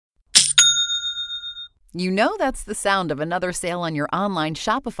You know that's the sound of another sale on your online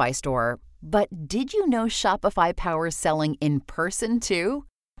Shopify store. But did you know Shopify powers selling in person too?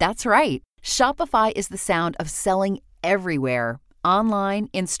 That's right. Shopify is the sound of selling everywhere. Online,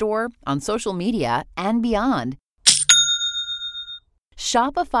 in-store, on social media, and beyond.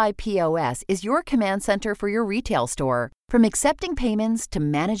 Shopify POS is your command center for your retail store. From accepting payments to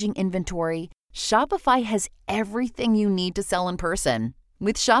managing inventory, Shopify has everything you need to sell in person.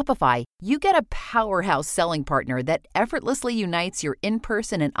 With Shopify, you get a powerhouse selling partner that effortlessly unites your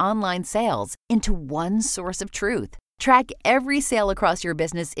in-person and online sales into one source of truth. Track every sale across your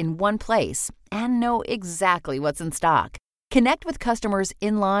business in one place and know exactly what's in stock. Connect with customers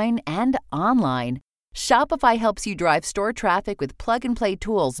in-line and online. Shopify helps you drive store traffic with plug-and-play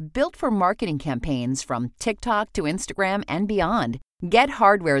tools built for marketing campaigns from TikTok to Instagram and beyond. Get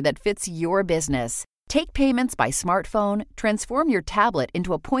hardware that fits your business. Take payments by smartphone, transform your tablet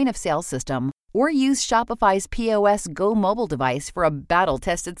into a point-of-sale system, or use Shopify's POS Go mobile device for a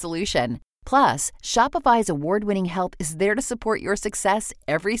battle-tested solution. Plus, Shopify's award-winning help is there to support your success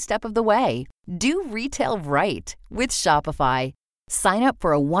every step of the way. Do retail right with Shopify. Sign up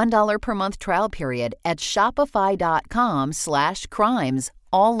for a $1 per month trial period at shopify.com/crimes,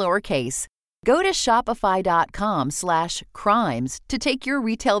 all lowercase. Go to shopify.com/crimes to take your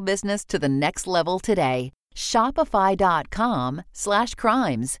retail business to the next level today.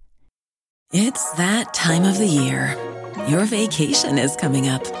 Shopify.com/crimes. It's that time of the year. Your vacation is coming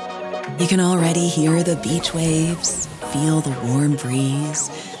up. You can already hear the beach waves, feel the warm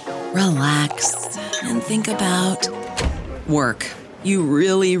breeze, relax, and think about work. You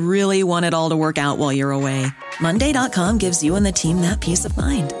really, really want it all to work out while you're away. Monday.com gives you and the team that peace of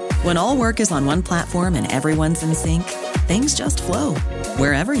mind. When all work is on one platform and everyone's in sync, things just flow.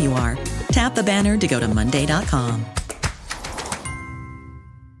 Wherever you are, tap the banner to go to Monday.com.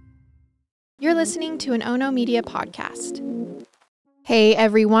 You're listening to an Ono Media podcast. Hey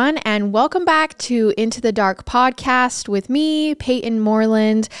everyone, and welcome back to Into the Dark podcast with me, Peyton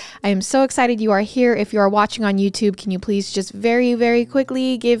Moreland. I am so excited you are here. If you are watching on YouTube, can you please just very, very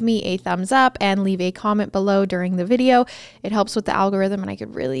quickly give me a thumbs up and leave a comment below during the video. It helps with the algorithm and I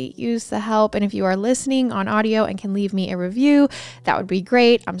could really use the help. And if you are listening on audio and can leave me a review, that would be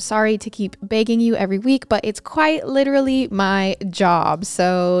great. I'm sorry to keep begging you every week, but it's quite literally my job.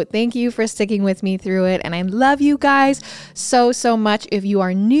 So thank you for sticking with me through it. And I love you guys so much. If you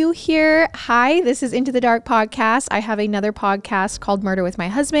are new here, hi, this is Into the Dark podcast. I have another podcast called Murder with My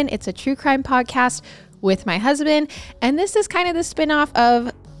Husband. It's a true crime podcast with my husband. And this is kind of the spinoff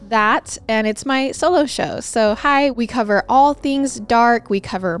of that. And it's my solo show. So hi, we cover all things dark. We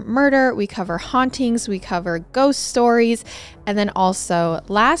cover murder. We cover hauntings. We cover ghost stories. And then also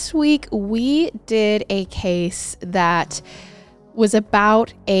last week, we did a case that was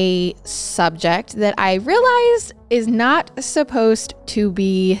about a subject that I realized is not supposed to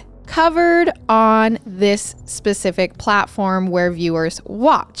be covered on this specific platform where viewers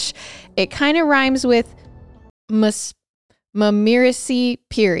watch. It kind of rhymes with Mamirisi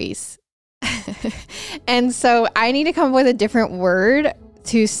Piris. And so I need to come up with a different word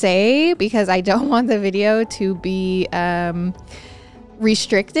to say because I don't want the video to be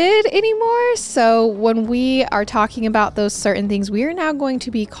restricted anymore. So when we are talking about those certain things, we are now going to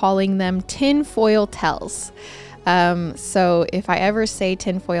be calling them tinfoil tells. So if I ever say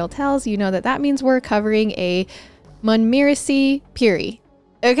tinfoil tells, you know that means we're covering a Mamirisi Piri.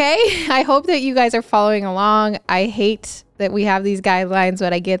 Okay? I hope that you guys are following along. I hate that we have these guidelines,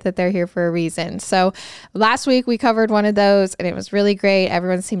 but I get that they're here for a reason. So last week we covered one of those and it was really great.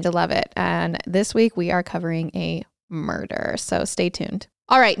 Everyone seemed to love it. And this week we are covering a murder. So stay tuned.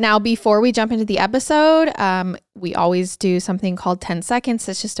 All right. Now, before we jump into the episode, we always do something called 10 seconds.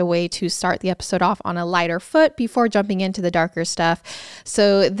 It's just a way to start the episode off on a lighter foot before jumping into the darker stuff.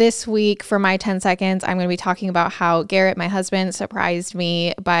 So this week for my 10 seconds, I'm going to be talking about how Garrett, my husband, surprised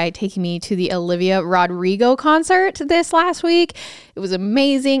me by taking me to the Olivia Rodrigo concert this last week. It was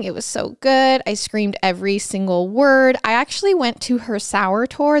amazing. It was so good. I screamed every single word. I actually went to her Sour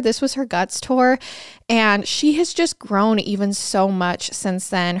tour. This was her Guts tour. And she has just grown even so much since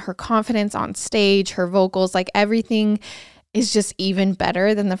then. Her confidence on stage, her vocals, like everything is just even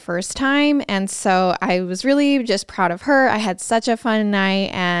better than the first time. And so I was really just proud of her. I had such a fun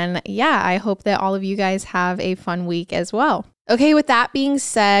night. And yeah, I hope that all of you guys have a fun week as well. Okay, with that being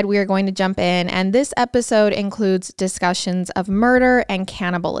said, we are going to jump in. And this episode includes discussions of murder and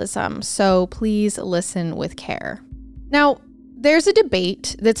cannibalism. So please listen with care. Now, there's a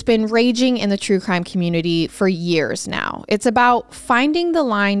debate that's been raging in the true crime community for years now. It's about finding the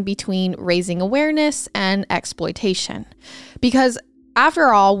line between raising awareness and exploitation. Because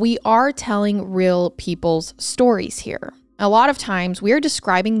After all, we are telling real people's stories here. A lot of times we are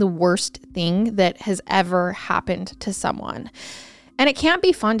describing the worst thing that has ever happened to someone. And it can't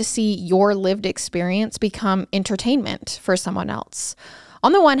be fun to see your lived experience become entertainment for someone else.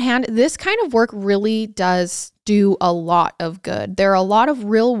 On the one hand, this kind of work really does do a lot of good. There are a lot of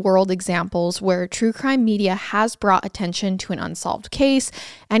real world examples where true crime media has brought attention to an unsolved case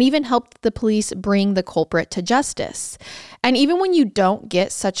and even helped the police bring the culprit to justice. And even when you don't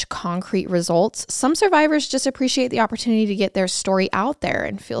get such concrete results, some survivors just appreciate the opportunity to get their story out there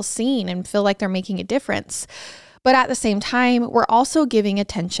and feel seen and feel like they're making a difference. But at the same time, we're also giving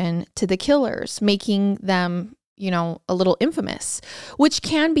attention to the killers, making them a little infamous, which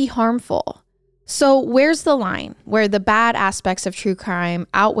can be harmful. So where's the line where the bad aspects of true crime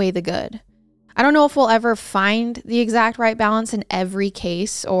outweigh the good? I don't know if we'll ever find the exact right balance in every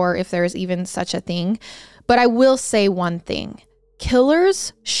case or if there's even such a thing, but I will say one thing.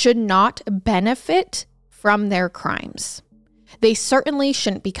 Killers should not benefit from their crimes. They certainly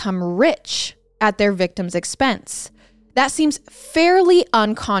shouldn't become rich at their victims' expense. That seems fairly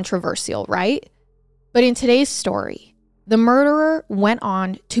uncontroversial, right? But in today's story, the murderer went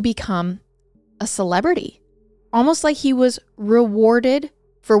on to become a celebrity, almost like he was rewarded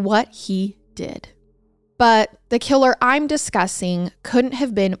for what he did. But the killer I'm discussing couldn't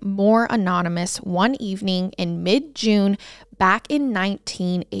have been more anonymous one evening in mid-June back in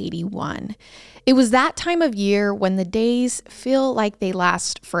 1981. It was that time of year when the days feel like they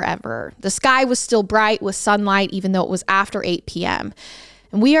last forever. The sky was still bright with sunlight even though it was after 8 p.m.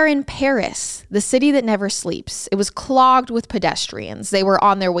 And we are in Paris, the city that never sleeps. It was clogged with pedestrians. They were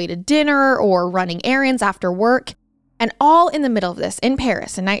on their way to dinner or running errands after work. And all in the middle of this, in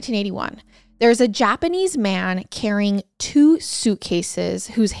Paris in 1981, there's a Japanese man carrying 2 suitcases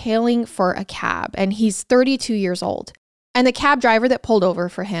who's hailing for a cab, and he's 32 years old. And the cab driver that pulled over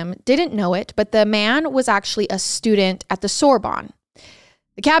for him didn't know it, but the man was actually a student at the Sorbonne.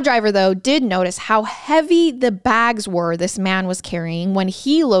 The cab driver, though, did notice how heavy the bags were this man was carrying when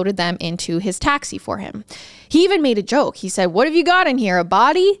he loaded them into his taxi for him. He even made a joke. He said, "What have you got in here, a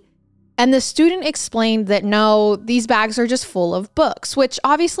body?" And the student explained that no, these bags are just full of books, which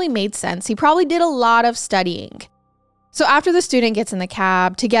obviously made sense. He probably did a lot of studying. So after the student gets in the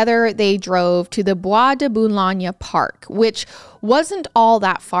cab, together they drove to the Bois de Boulogne Park, which wasn't all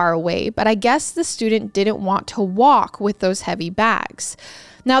that far away, but I guess the student didn't want to walk with those heavy bags.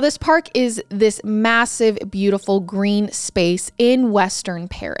 Now, this park is this massive, beautiful green space in Western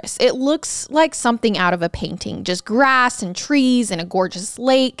Paris. It looks like something out of a painting, just grass and trees and a gorgeous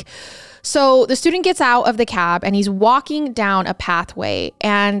lake. So the student gets out of the cab and he's walking down a pathway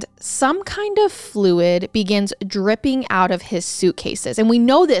and some kind of fluid begins dripping out of his suitcases. And we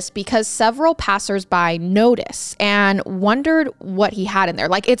know this because several passersby noticed and wondered what he had in there.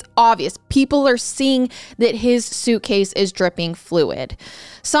 Like, it's obvious. People are seeing that his suitcase is dripping fluid.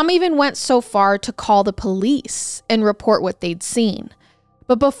 Some even went so far to call the police and report what they'd seen.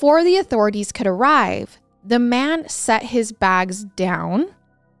 But before the authorities could arrive, the man set his bags down,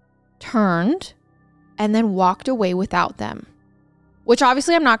 turned, and then walked away without them. Which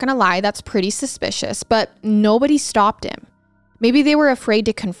obviously, I'm not going to lie, that's pretty suspicious, but nobody stopped him. Maybe they were afraid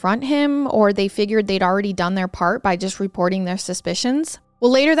to confront him, or they figured they'd already done their part by just reporting their suspicions.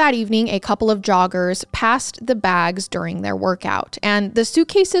 Well, later that evening, a couple of joggers passed the bags during their workout, and the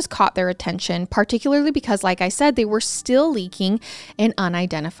suitcases caught their attention, particularly because, like I said, they were still leaking an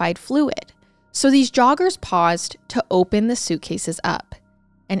unidentified fluid. So these joggers paused to open the suitcases up.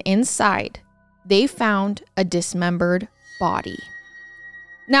 And inside, they found a dismembered body.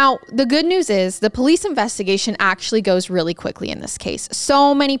 Now, the good news is the police investigation actually goes really quickly in this case.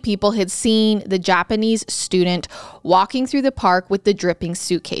 So many people had seen the Japanese student walking through the park with the dripping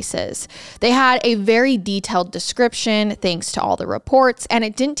suitcases. They had a very detailed description thanks to all the reports, and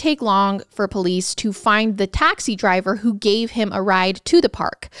it didn't take long for police to find the taxi driver who gave him a ride to the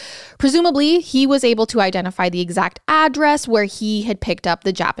park. Presumably, he was able to identify the exact address where he had picked up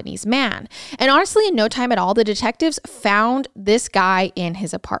the Japanese man. And honestly, in no time at all, the detectives found this guy in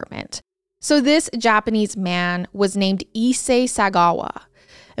his apartment. So this Japanese man was named Issei Sagawa.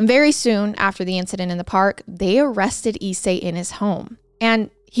 And very soon after the incident in the park, they arrested Issei in his home.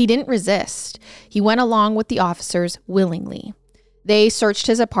 And he didn't resist. He went along with the officers willingly. They searched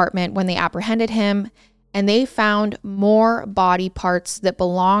his apartment when they apprehended him, and they found more body parts that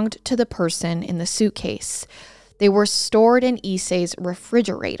belonged to the person in the suitcase. They were stored in Issei's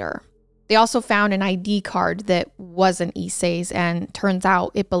refrigerator. They also found an ID card that wasn't Issei's, and turns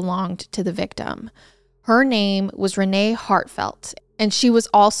out it belonged to the victim. Her name was Renee Hartevelt, and she was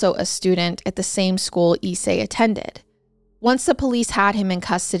also a student at the same school Issei attended. Once the police had him in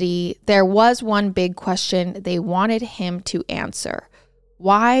custody, there was one big question they wanted him to answer.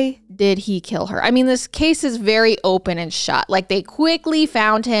 Why did he kill her? I mean, this case is very open and shut. Like, they quickly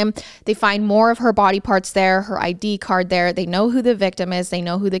found him. They find more of her body parts there, her ID card there. They know who the victim is. They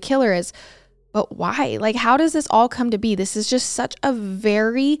know who the killer is. But why? Like, how does this all come to be? This is just such a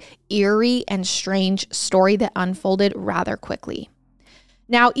very eerie and strange story that unfolded rather quickly.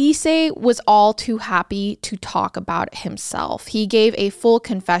 Now, Issei was all too happy to talk about it himself. He gave a full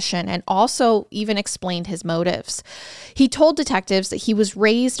confession and also even explained his motives. He told detectives that he was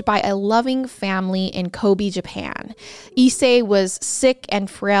raised by a loving family in Kobe, Japan. Issei was sick and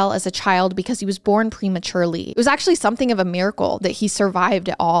frail as a child because he was born prematurely. It was actually something of a miracle that he survived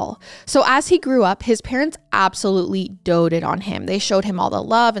at all. So as he grew up, his parents absolutely doted on him. They showed him all the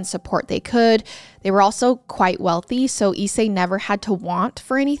love and support they could. They were also quite wealthy, so Issei never had to want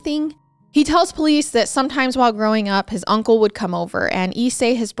for anything. He tells police that sometimes while growing up, his uncle would come over, and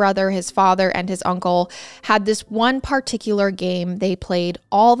Issei, his brother, his father, and his uncle had this one particular game they played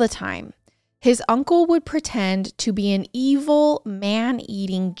all the time. His uncle would pretend to be an evil,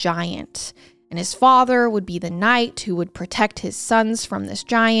 man-eating giant, and his father would be the knight who would protect his sons from this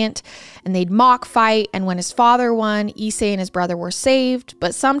giant, and they'd mock fight, and when his father won, Issei and his brother were saved,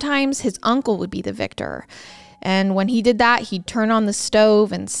 but sometimes his uncle would be the victor. And when he did that, he'd turn on the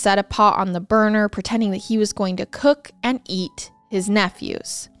stove and set a pot on the burner, pretending that he was going to cook and eat his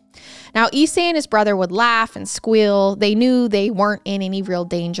nephews. Now, Issei and his brother would laugh and squeal. They knew they weren't in any real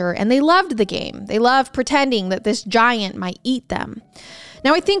danger, and they loved the game. They loved pretending that this giant might eat them.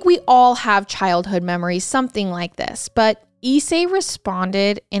 Now, I think we all have childhood memories, something like this, but Issei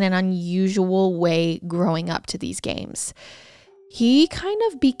responded in an unusual way growing up to these games. He kind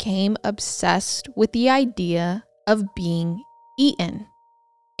of became obsessed with the idea of being eaten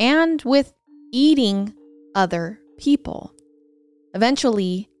and with eating other people.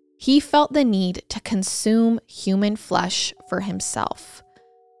 Eventually, he felt the need to consume human flesh for himself.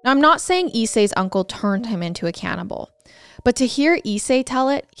 Now, I'm not saying Issei's uncle turned him into a cannibal, but to hear Issei tell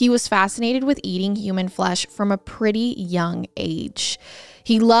it, he was fascinated with eating human flesh from a pretty young age.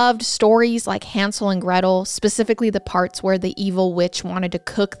 He loved stories like Hansel and Gretel, specifically the parts where the evil witch wanted to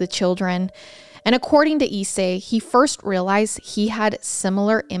cook the children. And according to Issei, he first realized he had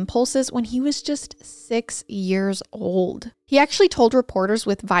similar impulses when he was just 6 years old. He actually told reporters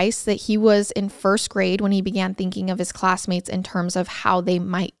with Vice that he was in first grade when he began thinking of his classmates in terms of how they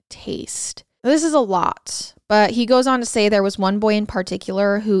might taste. This is a lot, but he goes on to say there was one boy in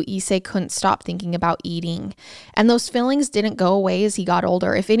particular who Issei couldn't stop thinking about eating. And those feelings didn't go away as he got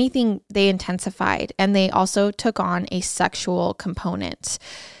older. If anything, they intensified, and they also took on a sexual component.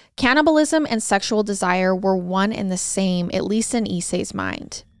 Cannibalism and sexual desire were one and the same, at least in Issei's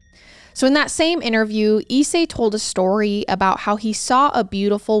mind. So in that same interview, Issei told a story about how he saw a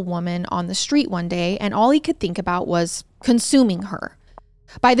beautiful woman on the street one day, and all he could think about was consuming her.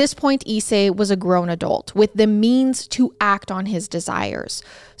 By this point, Issei was a grown adult with the means to act on his desires.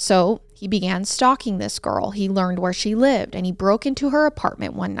 So he began stalking this girl. He learned where she lived, and he broke into her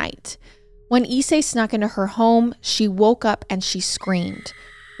apartment one night. When Issei snuck into her home, she woke up and she screamed.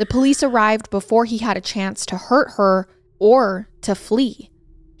 The police arrived before he had a chance to hurt her or to flee.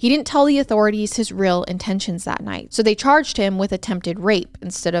 He didn't tell the authorities his real intentions that night, so they charged him with attempted rape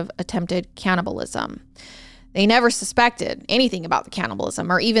instead of attempted cannibalism. They never suspected anything about the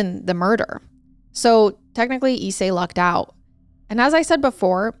cannibalism or even the murder. So technically, Issei lucked out. And as I said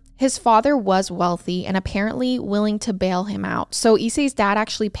before, his father was wealthy and apparently willing to bail him out. So Issei's dad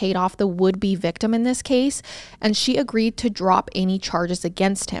actually paid off the would-be victim in this case, and she agreed to drop any charges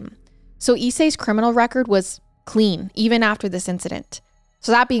against him. So Issei's criminal record was clean, even after this incident.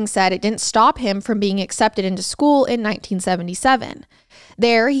 So that being said, it didn't stop him from being accepted into school in 1977.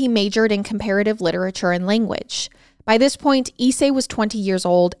 There, he majored in comparative literature and language. By this point, Issei was 20 years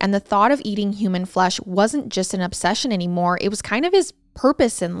old, and the thought of eating human flesh wasn't just an obsession anymore. It was kind of his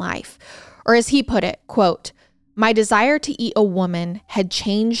purpose in life. Or as he put it, quote, "My desire to eat a woman had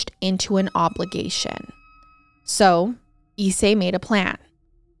changed into an obligation." So, Issei made a plan.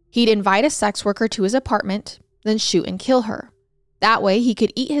 He'd invite a sex worker to his apartment, then shoot and kill her. That way, he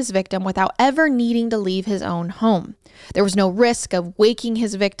could eat his victim without ever needing to leave his own home. There was no risk of waking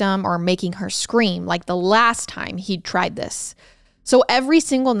his victim or making her scream like the last time he'd tried this. So every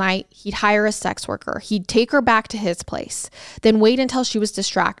single night, he'd hire a sex worker. He'd take her back to his place, then wait until she was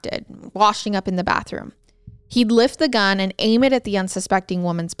distracted, washing up in the bathroom. He'd lift the gun and aim it at the unsuspecting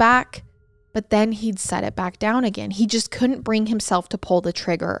woman's back, but then he'd set it back down again. He just couldn't bring himself to pull the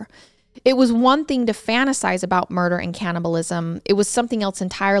trigger. It was one thing to fantasize about murder and cannibalism. It was something else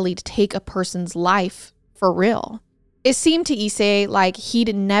entirely to take a person's life for real. It seemed to Issei like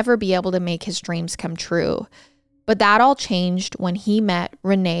he'd never be able to make his dreams come true. But that all changed when he met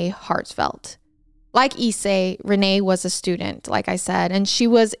Renee Hartevelt. Like Issei, Renee was a student, like I said, and she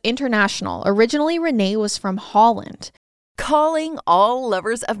was international. Originally, Renee was from Holland. Calling all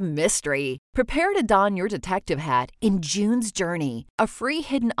lovers of mystery. Prepare to don your detective hat in June's Journey, a free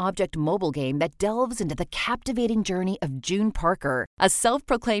hidden object mobile game that delves into the captivating journey of June Parker, a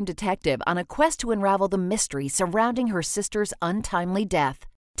self-proclaimed detective on a quest to unravel the mystery surrounding her sister's untimely death.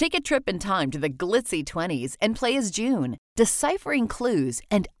 Take a trip in time to the glitzy 20s and play as June, deciphering clues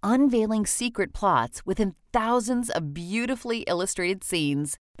and unveiling secret plots within thousands of beautifully illustrated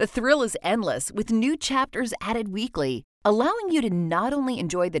scenes. The thrill is endless with new chapters added weekly, allowing you to not only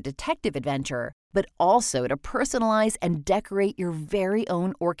enjoy the detective adventure, but also to personalize and decorate your very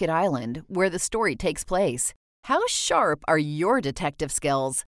own Orchid Island where the story takes place. How sharp are your detective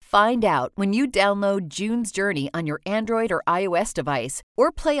skills? Find out when you download June's Journey on your Android or iOS device or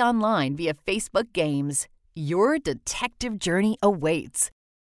play online via Facebook Games. Your detective journey awaits.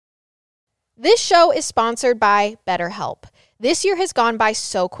 This show is sponsored by BetterHelp. This year has gone by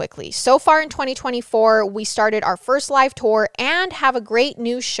so quickly. So far in 2024, we started our first live tour and have a great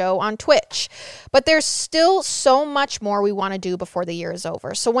new show on Twitch. But there's still so much more we want to do before the year is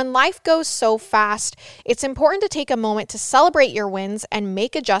over. So when life goes so fast, it's important to take a moment to celebrate your wins and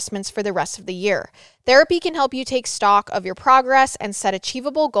make adjustments for the rest of the year. Therapy can help you take stock of your progress and set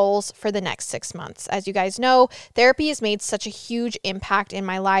achievable goals for the next 6 months. As you guys know, therapy has made such a huge impact in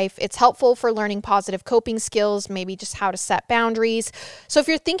my life. It's helpful for learning positive coping skills, maybe just how to set boundaries. So if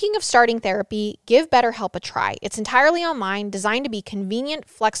you're thinking of starting therapy, give BetterHelp a try. It's entirely online, designed to be convenient,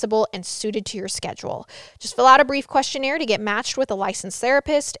 flexible, and suited to your schedule. Just fill out a brief questionnaire to get matched with a licensed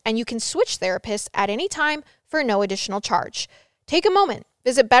therapist, and you can switch therapists at any time for no additional charge. Take a moment.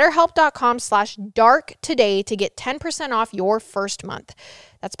 Visit betterhelp.com/dark today to get 10% off your first month.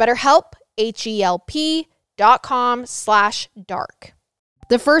 That's BetterHelp, HELP.com/dark.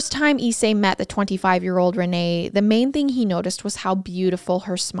 The first time Issei met the 25-year-old Renee, the main thing he noticed was how beautiful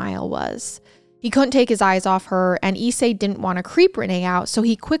her smile was. He couldn't take his eyes off her, and Issei didn't want to creep Renee out, so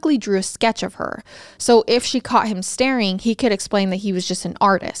he quickly drew a sketch of her. So if she caught him staring, he could explain that he was just an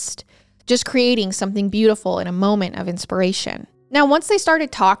artist, just creating something beautiful in a moment of inspiration. Now, once they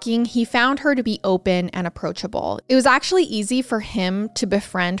started talking, he found her to be open and approachable. It was actually easy for him to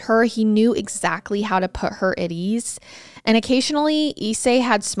befriend her. He knew exactly how to put her at ease. And occasionally, Issei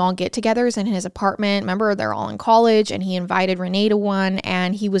had small get-togethers in his apartment. Remember, they're all in college, and he invited Renee to one,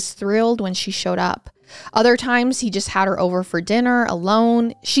 and he was thrilled when she showed up. Other times, he just had her over for dinner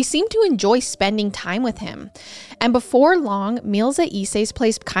alone. She seemed to enjoy spending time with him. And before long, meals at Issei's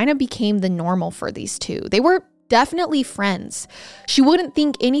place kind of became the normal for these two. They were definitely friends. She wouldn't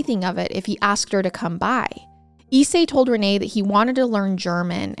think anything of it if he asked her to come by. Issei told Renee that he wanted to learn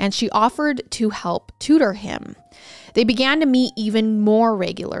German, and she offered to help tutor him. They began to meet even more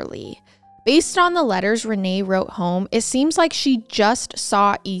regularly. Based on the letters Renee wrote home, it seems like she just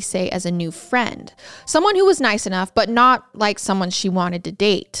saw Issei as a new friend, someone who was nice enough, but not like someone she wanted to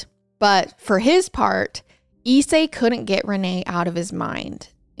date. But for his part, Issei couldn't get Renee out of his mind.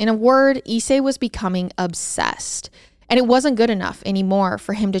 In a word, Issei was becoming obsessed, and it wasn't good enough anymore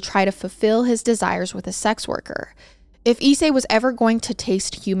for him to try to fulfill his desires with a sex worker. If Issei was ever going to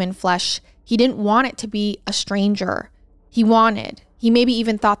taste human flesh, he didn't want it to be a stranger. He maybe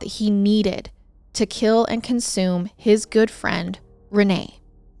even thought that he needed to kill and consume his good friend, Renee.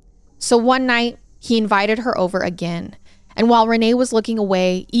 So one night, he invited her over again. And while Renee was looking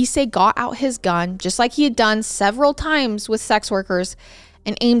away, Issei got out his gun, just like he had done several times with sex workers,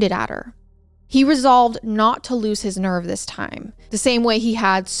 and aimed it at her. He resolved not to lose his nerve this time, the same way he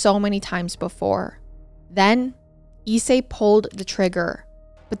had so many times before. Then, Issei pulled the trigger,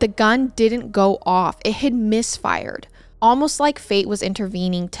 but the gun didn't go off. It had misfired, almost like fate was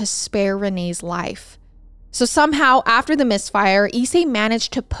intervening to spare Renee's life. So somehow, after the misfire, Issei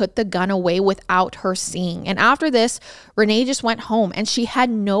managed to put the gun away without her seeing. And after this, Renee just went home, and she had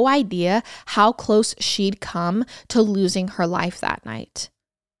no idea how close she'd come to losing her life that night.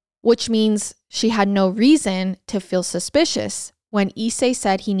 Which means she had no reason to feel suspicious when Issei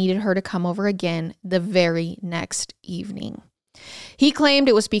said he needed her to come over again the very next evening. He claimed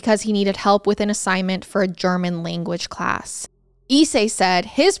it was because he needed help with an assignment for a German language class. Issei said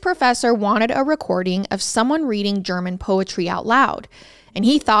his professor wanted a recording of someone reading German poetry out loud, and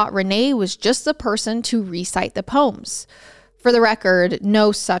he thought Renee was just the person to recite the poems. For the record,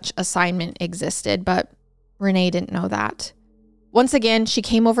 no such assignment existed, but Renee didn't know that. Once again, she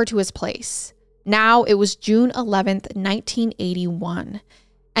came over to his place. Now it was June 11th, 1981,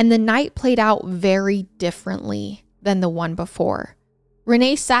 and the night played out very differently. than the one before.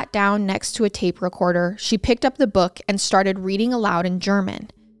 Renee sat down next to a tape recorder. She picked up the book and started reading aloud in German.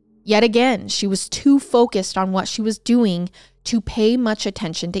 Yet again, she was too focused on what she was doing to pay much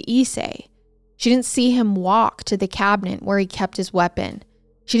attention to Issei. She didn't see him walk to the cabinet where he kept his weapon.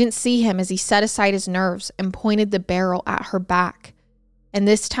 She didn't see him as he set aside his nerves and pointed the barrel at her back. And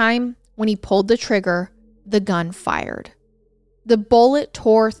this time, when he pulled the trigger, the gun fired. The bullet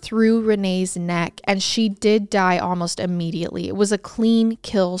tore through Renee's neck, and she did die almost immediately. It was a clean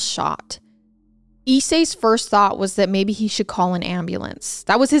kill shot. Issei's first thought was that maybe he should call an ambulance.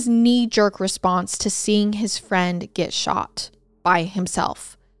 That was his knee-jerk response to seeing his friend get shot by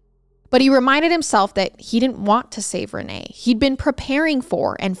himself. But he reminded himself that he didn't want to save Renee. He'd been preparing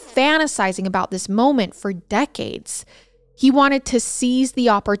for and fantasizing about this moment for decades. He wanted to seize the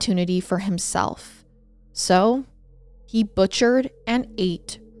opportunity for himself. So he butchered and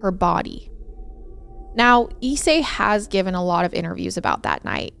ate her body. Now, Issei has given a lot of interviews about that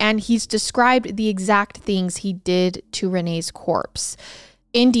night, and he's described the exact things he did to Renee's corpse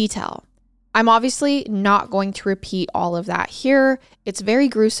in detail. I'm obviously not going to repeat all of that here. It's very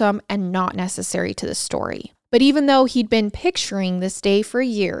gruesome and not necessary to the story. But even though he'd been picturing this day for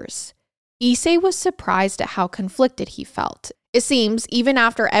years, Issei was surprised at how conflicted he felt. It seems, even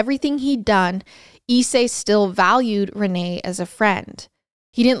after everything he'd done, Issei still valued Renee as a friend.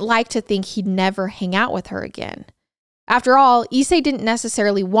 He didn't like to think he'd never hang out with her again. After all, Issei didn't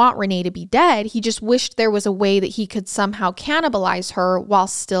necessarily want Renee to be dead. He just wished there was a way that he could somehow cannibalize her while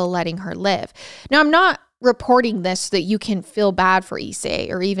still letting her live. Now, I'm not reporting this so that you can feel bad for Issei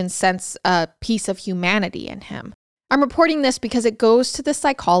or even sense a piece of humanity in him. I'm reporting this because it goes to the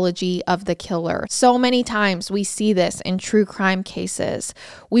psychology of the killer. So many times we see this in true crime cases.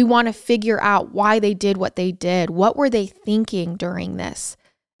 We want to figure out why they did what they did. What were they thinking during this?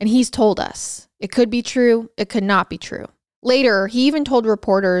 And he's told us. It could be true. It could not be true. Later, he even told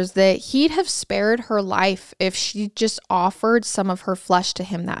reporters that he'd have spared her life if she just offered some of her flesh to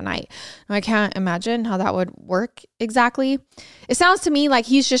him that night. Now, I can't imagine how that would work exactly. It sounds to me like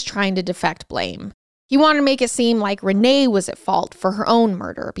he's just trying to deflect blame. He wanted to make it seem like Renee was at fault for her own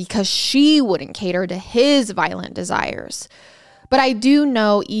murder because she wouldn't cater to his violent desires. But I do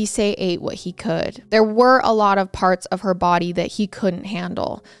know Issei ate what he could. There were a lot of parts of her body that he couldn't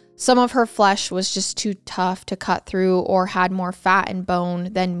handle. Some of her flesh was just too tough to cut through or had more fat and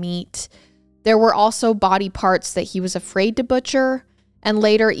bone than meat. There were also body parts that he was afraid to butcher. And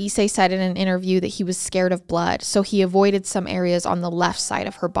later, Issei said in an interview that he was scared of blood, so he avoided some areas on the left side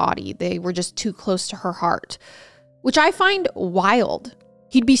of her body. They were just too close to her heart, which I find wild.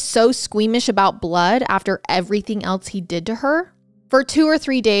 He'd be so squeamish about blood after everything else he did to her. For 2 or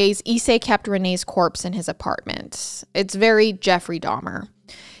 3 days, Issei kept Renee's corpse in his apartment. It's very Jeffrey Dahmer.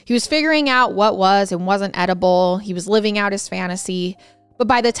 He was figuring out what was and wasn't edible. He was living out his fantasy. But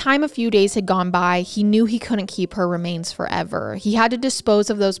by the time a few days had gone by, he knew he couldn't keep her remains forever. He had to dispose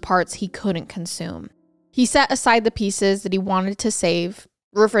of those parts he couldn't consume. He set aside the pieces that he wanted to save,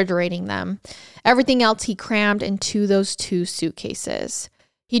 refrigerating them. Everything else he crammed into those 2 suitcases.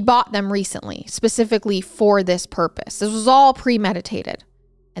 He'd bought them recently, specifically for this purpose. This was all premeditated.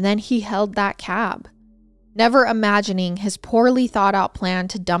 And then he held that cab, never imagining his poorly thought out plan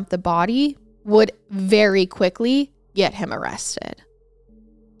to dump the body would very quickly get him arrested.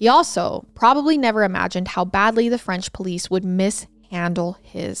 He also probably never imagined how badly the French police would mishandle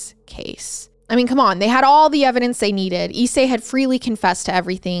his case. I mean, come on, they had all the evidence they needed. Issei had freely confessed to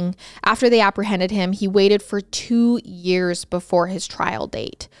everything. After they apprehended him, he waited for 2 years before his trial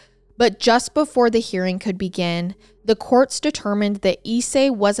date. But just before the hearing could begin, the courts determined that Issei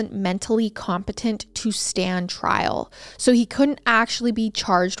wasn't mentally competent to stand trial, so he couldn't actually be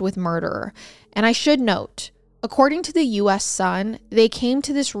charged with murder. And I should note, according to the U.S. Sun, they came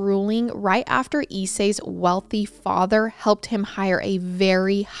to this ruling right after Issei's wealthy father helped him hire a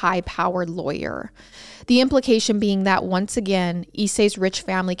very high-powered lawyer. The implication being that, once again, Issei's rich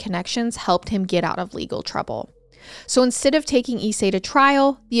family connections helped him get out of legal trouble. So instead of taking Issei to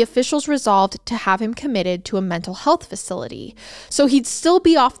trial, the officials resolved to have him committed to a mental health facility. So he'd still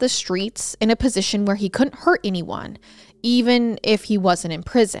be off the streets in a position where he couldn't hurt anyone, even if he wasn't in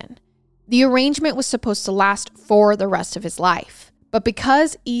prison. The arrangement was supposed to last for the rest of his life. But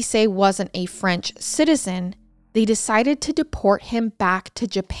because Issei wasn't a French citizen, they decided to deport him back to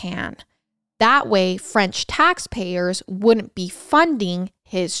Japan. That way, French taxpayers wouldn't be funding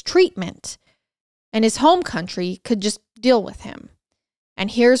his treatment, and his home country could just deal with him.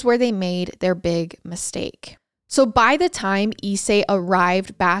 And here's where they made their big mistake. So by the time Issei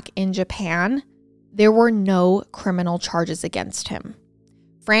arrived back in Japan, there were no criminal charges against him.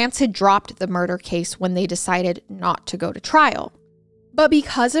 France had dropped the murder case when they decided not to go to trial. But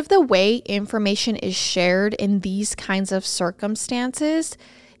because of the way information is shared in these kinds of circumstances,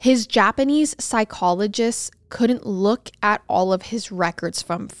 his Japanese psychologists couldn't look at all of his records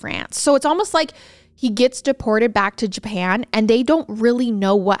from France. So it's almost like he gets deported back to Japan and they don't really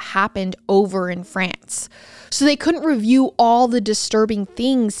know what happened over in France. So they couldn't review all the disturbing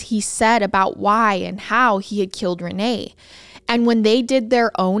things he said about why and how he had killed Renee. And when they did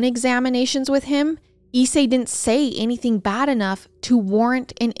their own examinations with him, Issei didn't say anything bad enough to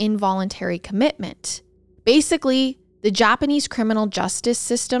warrant an involuntary commitment. Basically, the Japanese criminal justice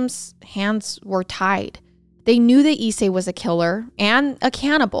system's hands were tied. They knew that Issei was a killer and a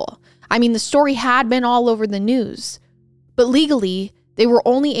cannibal. I mean, the story had been all over the news. But legally, they were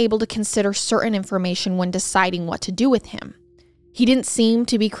only able to consider certain information when deciding what to do with him. He didn't seem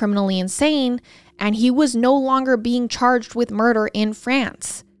to be criminally insane, and he was no longer being charged with murder in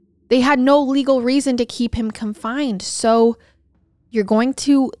France. They had no legal reason to keep him confined. So you're going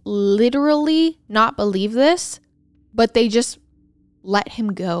to literally not believe this, but they just let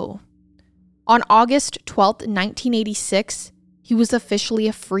him go. On August 12th, 1986, he was officially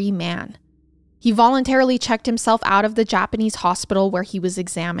a free man. He voluntarily checked himself out of the Japanese hospital where he was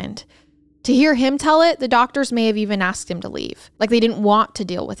examined. To hear him tell it, the doctors may have even asked him to leave, like they didn't want to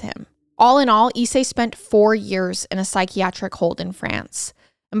deal with him. All in all, Issei spent 4 years in a psychiatric hold in France.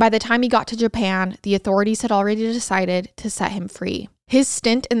 And by the time he got to Japan, the authorities had already decided to set him free. His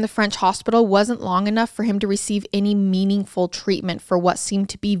stint in the French hospital wasn't long enough for him to receive any meaningful treatment for what seemed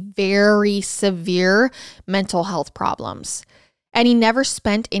to be very severe mental health problems. And he never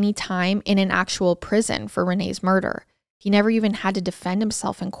spent any time in an actual prison for Renee's murder. He never even had to defend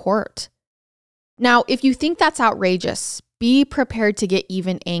himself in court. Now, if you think that's outrageous, be prepared to get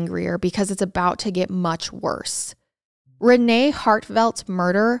even angrier because it's about to get much worse. Renee Hartevelt's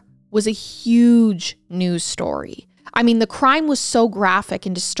murder was a huge news story. I mean, the crime was so graphic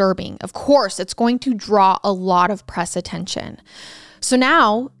and disturbing. Of course, it's going to draw a lot of press attention. So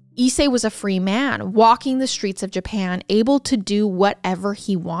now, Issei was a free man, walking the streets of Japan, able to do whatever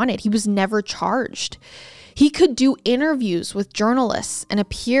he wanted. He was never charged. He could do interviews with journalists and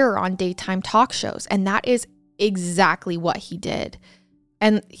appear on daytime talk shows, and that is exactly what he did.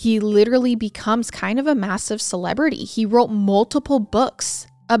 And he literally becomes kind of a massive celebrity. He wrote multiple books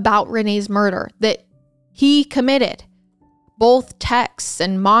about Renee's murder that he committed, both texts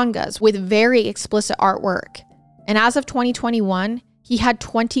and mangas with very explicit artwork. And as of 2021, he had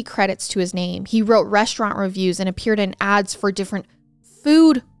 20 credits to his name. He wrote restaurant reviews and appeared in ads for different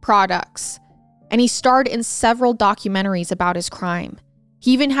food products. And he starred in several documentaries about his crime.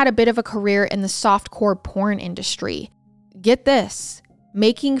 He even had a bit of a career in the softcore porn industry. Get this,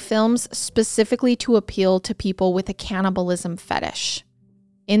 making films specifically to appeal to people with a cannibalism fetish.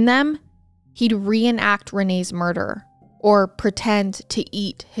 In them, he'd reenact Renee's murder or pretend to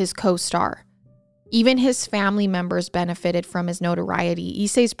eat his co-star. Even his family members benefited from his notoriety.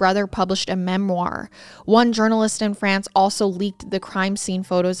 Issei's brother published a memoir. One journalist in France also leaked the crime scene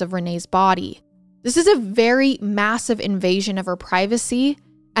photos of Renee's body. This is a very massive invasion of her privacy,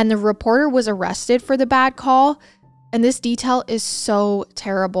 and the reporter was arrested for the bad call. And this detail is so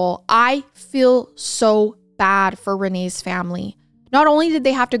terrible. I feel so bad for Renee's family. Not only did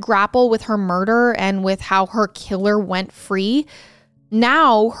they have to grapple with her murder and with how her killer went free,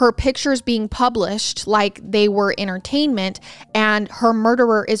 now her pictures being published like they were entertainment, and her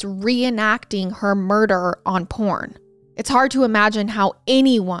murderer is reenacting her murder on porn. It's hard to imagine how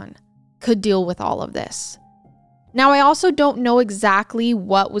anyone could deal with all of this. Now, I also don't know exactly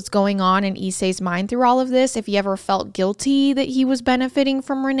what was going on in Issei's mind through all of this, if he ever felt guilty that he was benefiting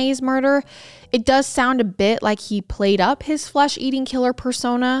from Renee's murder. It does sound a bit like he played up his flesh-eating killer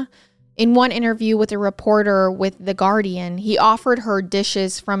persona. In one interview with a reporter with The Guardian, he offered her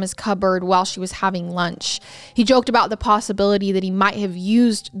dishes from his cupboard while she was having lunch. He joked about the possibility that he might have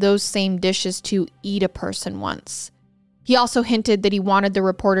used those same dishes to eat a person once. He also hinted that he wanted the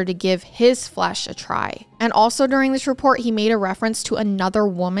reporter to give his flesh a try. And also during this report, he made a reference to another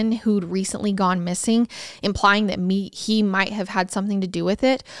woman who'd recently gone missing, implying that he might have had something to do with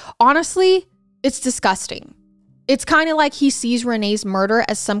it. Honestly, it's disgusting. It's kind of like he sees Renee's murder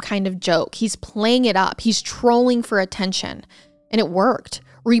as some kind of joke. He's playing it up. He's trolling for attention. And it worked.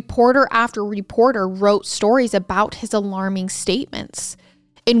 Reporter after reporter wrote stories about his alarming statements.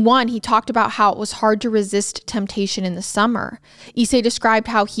 In one, he talked about how it was hard to resist temptation in the summer. Issei described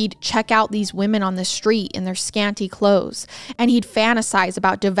how he'd check out these women on the street in their scanty clothes, and he'd fantasize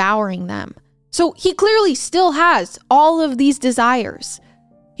about devouring them. So he clearly still has all of these desires.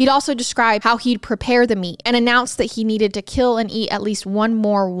 He'd also describe how he'd prepare the meat and announce that he needed to kill and eat at least one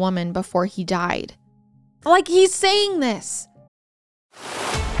more woman before he died. Like, he's saying this.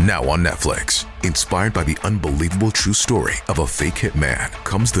 Now on Netflix, inspired by the unbelievable true story of a fake hitman,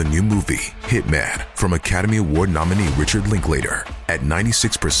 comes the new movie, Hitman, from Academy Award nominee Richard Linklater. At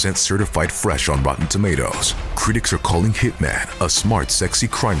 96% certified fresh on Rotten Tomatoes, critics are calling Hitman a smart, sexy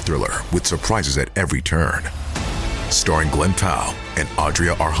crime thriller with surprises at every turn. Starring Glenn Powell and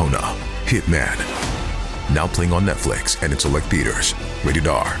Adria Arjona, Hitman. Now playing on Netflix and in select theaters. Rated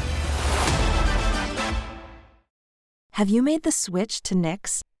R. Have you made the switch to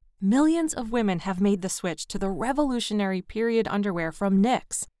Knix? Millions of women have made the switch to the revolutionary period underwear from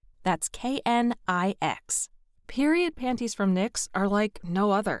Knix. That's Knix. Period panties from Knix are like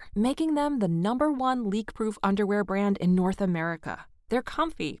no other, making them the #1 leak-proof underwear brand in North America. They're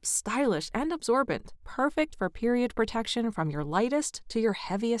comfy, stylish, and absorbent, perfect for period protection from your lightest to your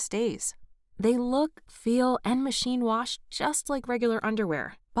heaviest days. They look, feel, and machine wash just like regular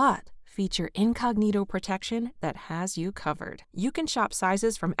underwear, but feature incognito protection that has you covered. You can shop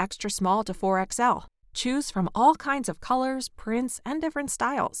sizes from extra small to 4XL. Choose from all kinds of colors, prints, and different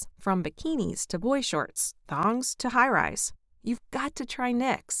styles, from bikinis to boy shorts, thongs to high-rise. You've got to try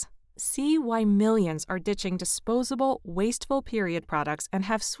Knix. See why millions are ditching disposable, wasteful period products and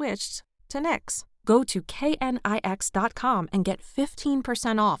have switched to Knix. Go to knix.com and get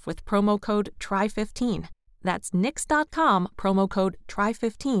 15% off with promo code TRY15. That's Knix.com, promo code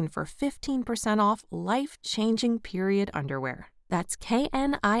TRY15 for 15% off life-changing period underwear. That's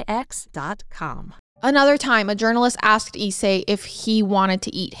knix.com. Another time, a journalist asked Issei if he wanted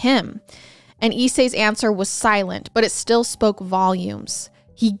to eat him, and Issei's answer was silent, but it still spoke volumes.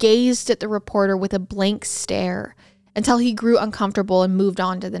 He gazed at the reporter with a blank stare until he grew uncomfortable and moved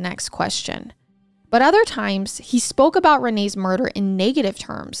on to the next question. But other times, he spoke about Renee's murder in negative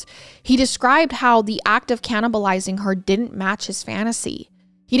terms. He described how the act of cannibalizing her didn't match his fantasy.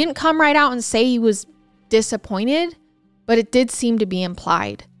 He didn't come right out and say he was disappointed, but it did seem to be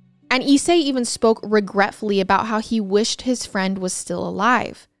implied. And Issei even spoke regretfully about how he wished his friend was still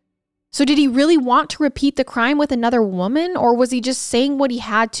alive. So did he really want to repeat the crime with another woman, or was he just saying what he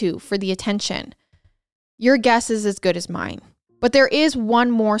had to for the attention? Your guess is as good as mine. But there is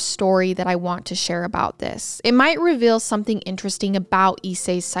one more story that I want to share about this. It might reveal something interesting about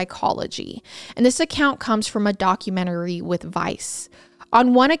Issei's psychology, and this account comes from a documentary with Vice.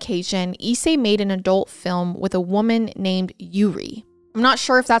 On one occasion, Issei made an adult film with a woman named Yuri. I'm not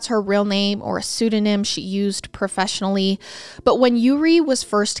sure if that's her real name or a pseudonym she used professionally, but when Yuri was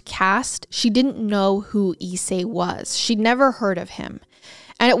first cast, she didn't know who Issei was. She'd never heard of him.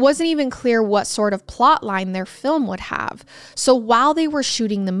 And it wasn't even clear what sort of plot line their film would have. So while they were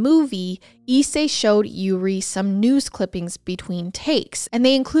shooting the movie, Issei showed Yuri some news clippings between takes, and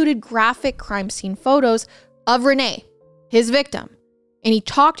they included graphic crime scene photos of Renee, his victim. And he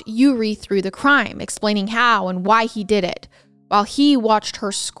talked Yuri through the crime, explaining how and why he did it, while he watched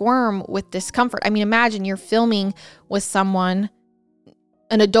her squirm with discomfort. I mean, imagine you're filming with someone,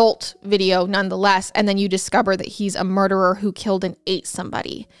 an adult video nonetheless, and then you discover that he's a murderer who killed and ate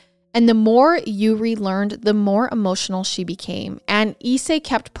somebody. And the more Yuri learned, the more emotional she became. And Issei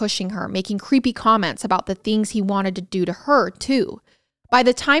kept pushing her, making creepy comments about the things he wanted to do to her, too. By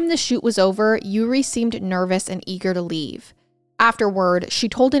the time the shoot was over, Yuri seemed nervous and eager to leave. Afterward, she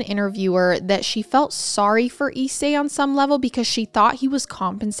told an interviewer that she felt sorry for Issei on some level because she thought he was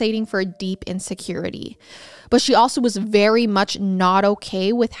compensating for a deep insecurity. But she also was very much not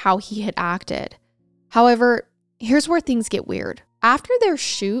okay with how he had acted. However, here's where things get weird. After their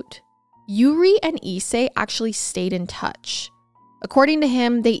shoot, Yuri and Issei actually stayed in touch. According to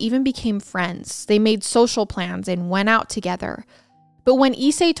him, they even became friends. They made social plans and went out together. But when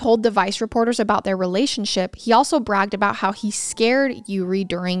Issei told the Vice reporters about their relationship, he also bragged about how he scared Yuri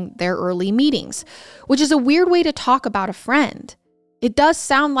during their early meetings, which is a weird way to talk about a friend. It does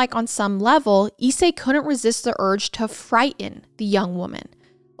sound like on some level, Issei couldn't resist the urge to frighten the young woman.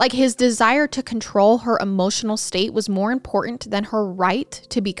 Like his desire to control her emotional state was more important than her right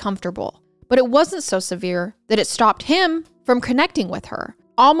to be comfortable. But it wasn't so severe that it stopped him from connecting with her.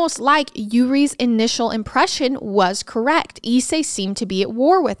 Almost like Yuri's initial impression was correct. Issei seemed to be at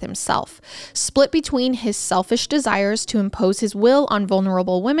war with himself, split between his selfish desires to impose his will on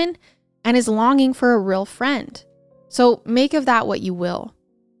vulnerable women and his longing for a real friend. So make of that what you will.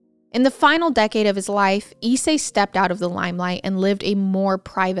 In the final decade of his life, Issei stepped out of the limelight and lived a more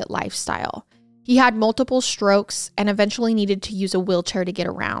private lifestyle. He had multiple strokes and eventually needed to use a wheelchair to get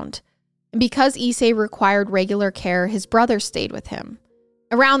around. And because Issei required regular care, his brother stayed with him.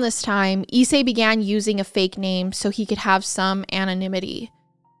 Around this time, Issei began using a fake name so he could have some anonymity.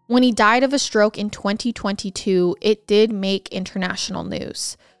 When he died of a stroke in 2022, it did make international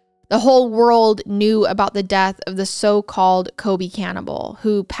news. The whole world knew about the death of the so-called Kobe Cannibal,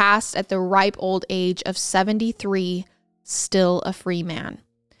 who passed at the ripe old age of 73, still a free man.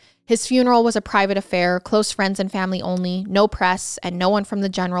 His funeral was a private affair, close friends and family only, no press, and no one from the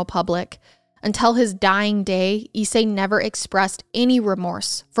general public. Until his dying day, Issei never expressed any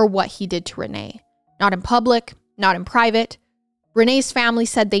remorse for what he did to Renee. Not in public, not in private. Renee's family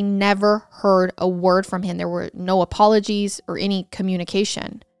said they never heard a word from him. There were no apologies or any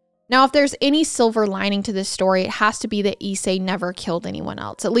communication. Now, if there's any silver lining to this story, it has to be that Issei never killed anyone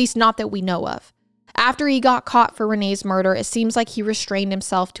else, at least not that we know of. After he got caught for Renee's murder, it seems like he restrained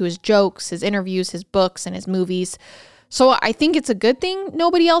himself to his jokes, his interviews, his books, and his movies. So I think it's a good thing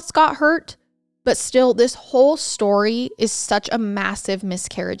nobody else got hurt. But still, this whole story is such a massive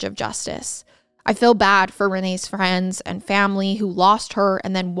miscarriage of justice. I feel bad for Renee's friends and family who lost her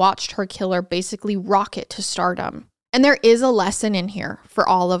and then watched her killer basically rocket to stardom. And there is a lesson in here for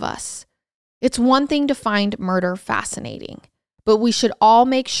all of us. It's one thing to find murder fascinating, but we should all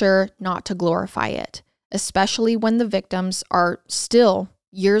make sure not to glorify it, especially when the victims are still,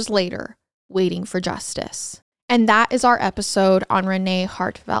 years later, waiting for justice. And that is our episode on Renee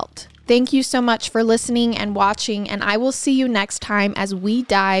Hartevelt. Thank you so much for listening and watching, and I will see you next time as we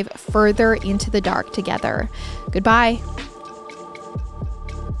dive further into the dark together. Goodbye.